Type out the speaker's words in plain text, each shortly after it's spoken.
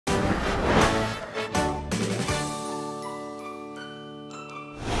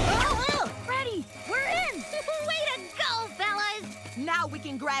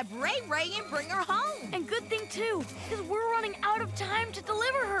can grab Ray Ray and bring her home. And good thing, too, because we're running out of time to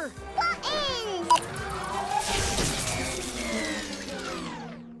deliver her. Buttons!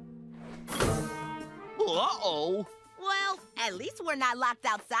 Uh-oh. Well, at least we're not locked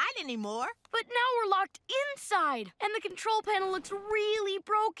outside anymore. But now we're locked inside, and the control panel looks really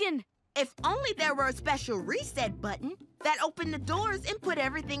broken. If only there were a special reset button that opened the doors and put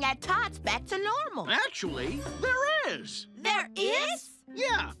everything at TOTS back to normal. Actually, there is. There is?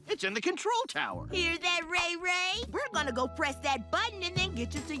 Yeah, it's in the control tower. Hear that, Ray Ray? We're gonna go press that button and then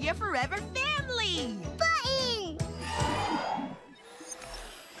get you to your forever family. Button!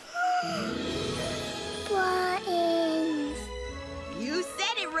 Buttons. You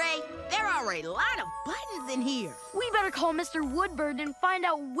said it, Ray. There are a lot of buttons in here. We better call Mr. Woodbird and find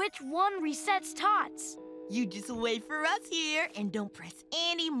out which one resets TOTS. You just wait for us here and don't press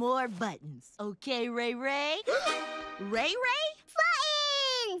any more buttons. Okay, Ray Ray? Ray Ray?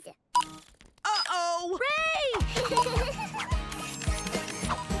 Buttons! Uh-oh! Ray!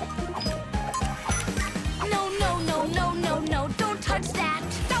 No, no, no, no, no, no, don't touch that.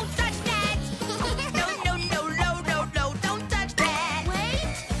 Don't touch that! No, no, no, no, no, no, don't touch that! Wait!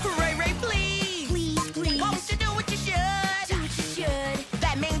 Ray Ray, please! Please, please. Won't you do what you should? Do what you should.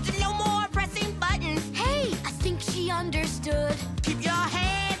 That means no more pressing buttons. Hey, I think she understood. Keep your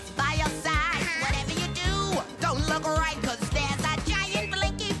hands by your side. Whatever you do, don't look right, cause there's a giant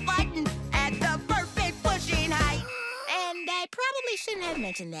blinky button at the perfect pushing height. And I probably shouldn't have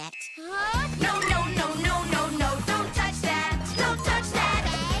mentioned that. No, no, no, no, no, no, don't touch that. Don't touch that.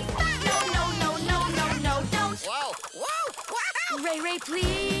 No, no, no, no, no, no, don't. Whoa, whoa, whoa! Ray Ray,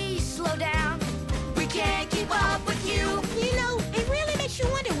 please slow down. We can't keep up with you. You know, it really makes you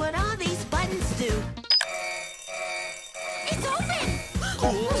wonder what all these buttons do. It's open!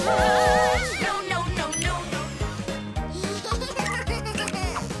 No, no, no, no, no.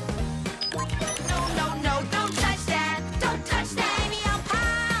 No, no, no, don't touch that. Don't touch that. Give me your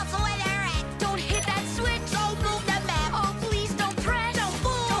paws where they're at. Don't hit that switch. Don't move the map. Oh, please don't press. Don't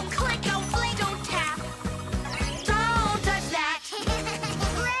move. Don't click. Don't blink. Don't tap. Don't touch that.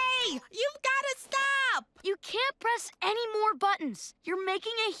 Ray, you've got to stop. You can't press any more buttons. You're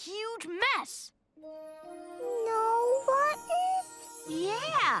making a huge mess. No buttons?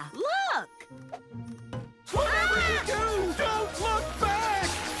 Yeah, look. Whatever you do, don't look back!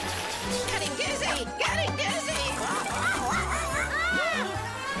 Getting dizzy. Getting dizzy.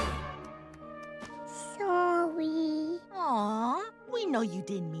 Sorry. Aw, we know you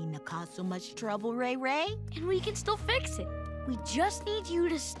didn't mean to cause so much trouble, Ray Ray. And we can still fix it. We just need you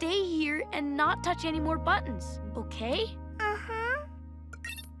to stay here and not touch any more buttons, okay? Uh-huh.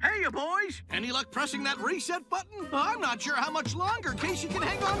 Hey, you boys! Any luck pressing that reset button? I'm not sure how much longer Casey can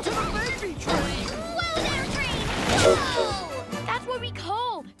hang on to the baby train. Whoa there, train! Whoa! That's what we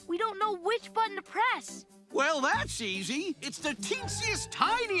called. We don't know which button to press. Well, that's easy. It's the teensiest,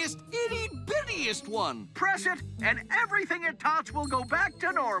 tiniest, itty-bittiest one. Press it, and everything at TOTS will go back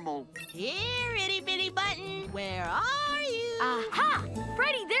to normal. Here, itty bitty button. Where are you? Aha!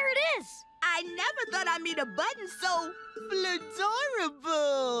 Freddy, there it is! I never thought I'd meet a button so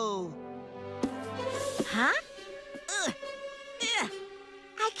adorable. Huh? Ugh. Ugh.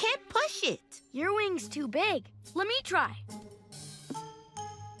 I can't push it. Your wing's too big. Let me try.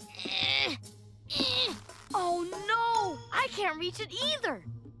 Oh, no! I can't reach it either.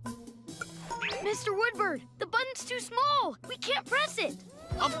 Mr. Woodbird, the button's too small. We can't press it.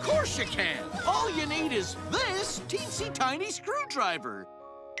 Of course you can. All you need is this teensy tiny screwdriver.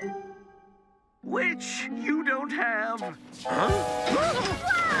 Which you don't have.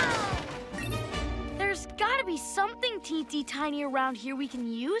 There's gotta be something teensy tiny around here we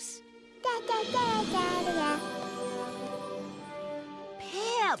can use.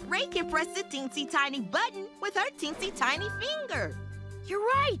 Pip, Ray can press the teensy tiny button with her teensy tiny finger. You're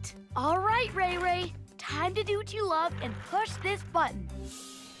right. All right, Ray Ray. Time to do what you love and push this button.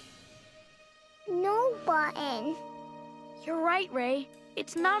 No button. You're right, Ray.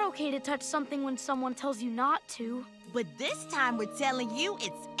 It's not okay to touch something when someone tells you not to. But this time we're telling you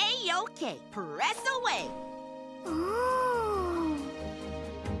it's A-OK. Press away. Oh.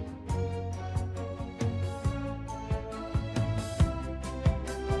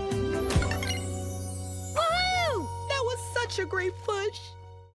 Woohoo! That was such a great push.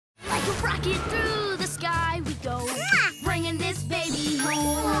 Like a rocket through the sky we go, bringing this baby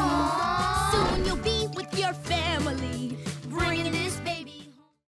home. Soon you'll be with your family.